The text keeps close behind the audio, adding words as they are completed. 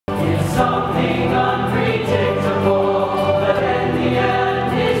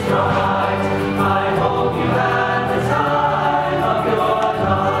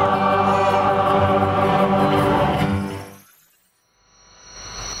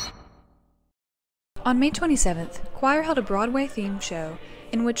On May 27th, Choir held a Broadway-themed show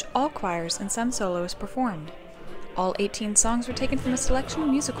in which all choirs and some soloists performed. All 18 songs were taken from a selection of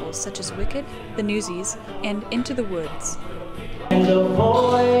musicals such as Wicked, The Newsies, and Into the Woods. And the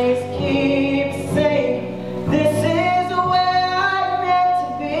voice keeps saying, "This is where I'm meant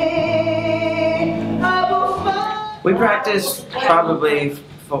to be. I will find." We practiced probably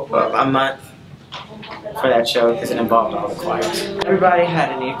for a month for that show because it involved all the choirs. Everybody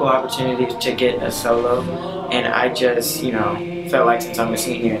had an equal opportunity to get a solo, and I just, felt like since I'm a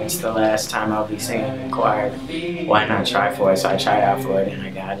senior and it's the last time I'll be singing in choir, why not try for it? So I tried out for it and I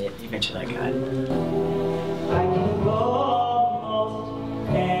got it. Eventually I got it. I can go almost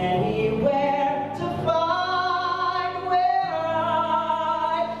anywhere to find where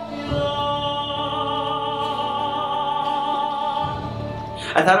I belong.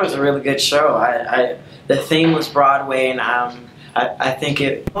 I thought it was a really good show. The theme was Broadway, and I think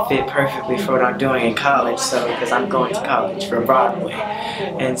it fit perfectly for what I'm doing in college. So because I'm going to college for Broadway,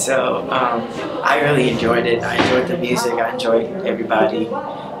 and so I really enjoyed it. I enjoyed the music. I enjoyed everybody,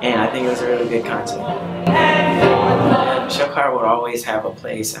 and I think it was a really good concert. Show choir will always have a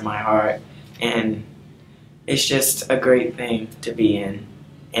place in my heart, and it's just a great thing to be in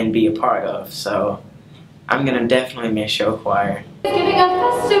and be a part of. So I'm gonna definitely miss show choir. Giving a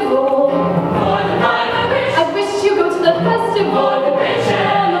festival. I wish you go to the festival.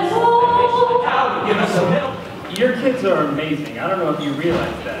 Your kids are amazing. I don't know if you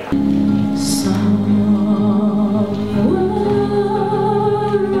realize that.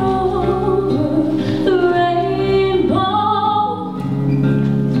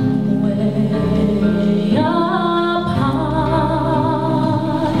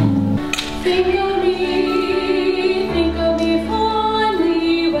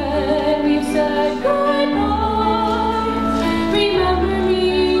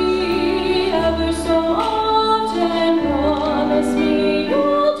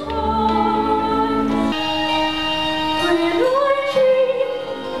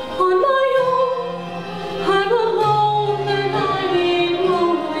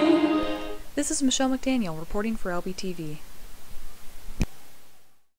 This is Michelle McDaniel reporting for LBTV.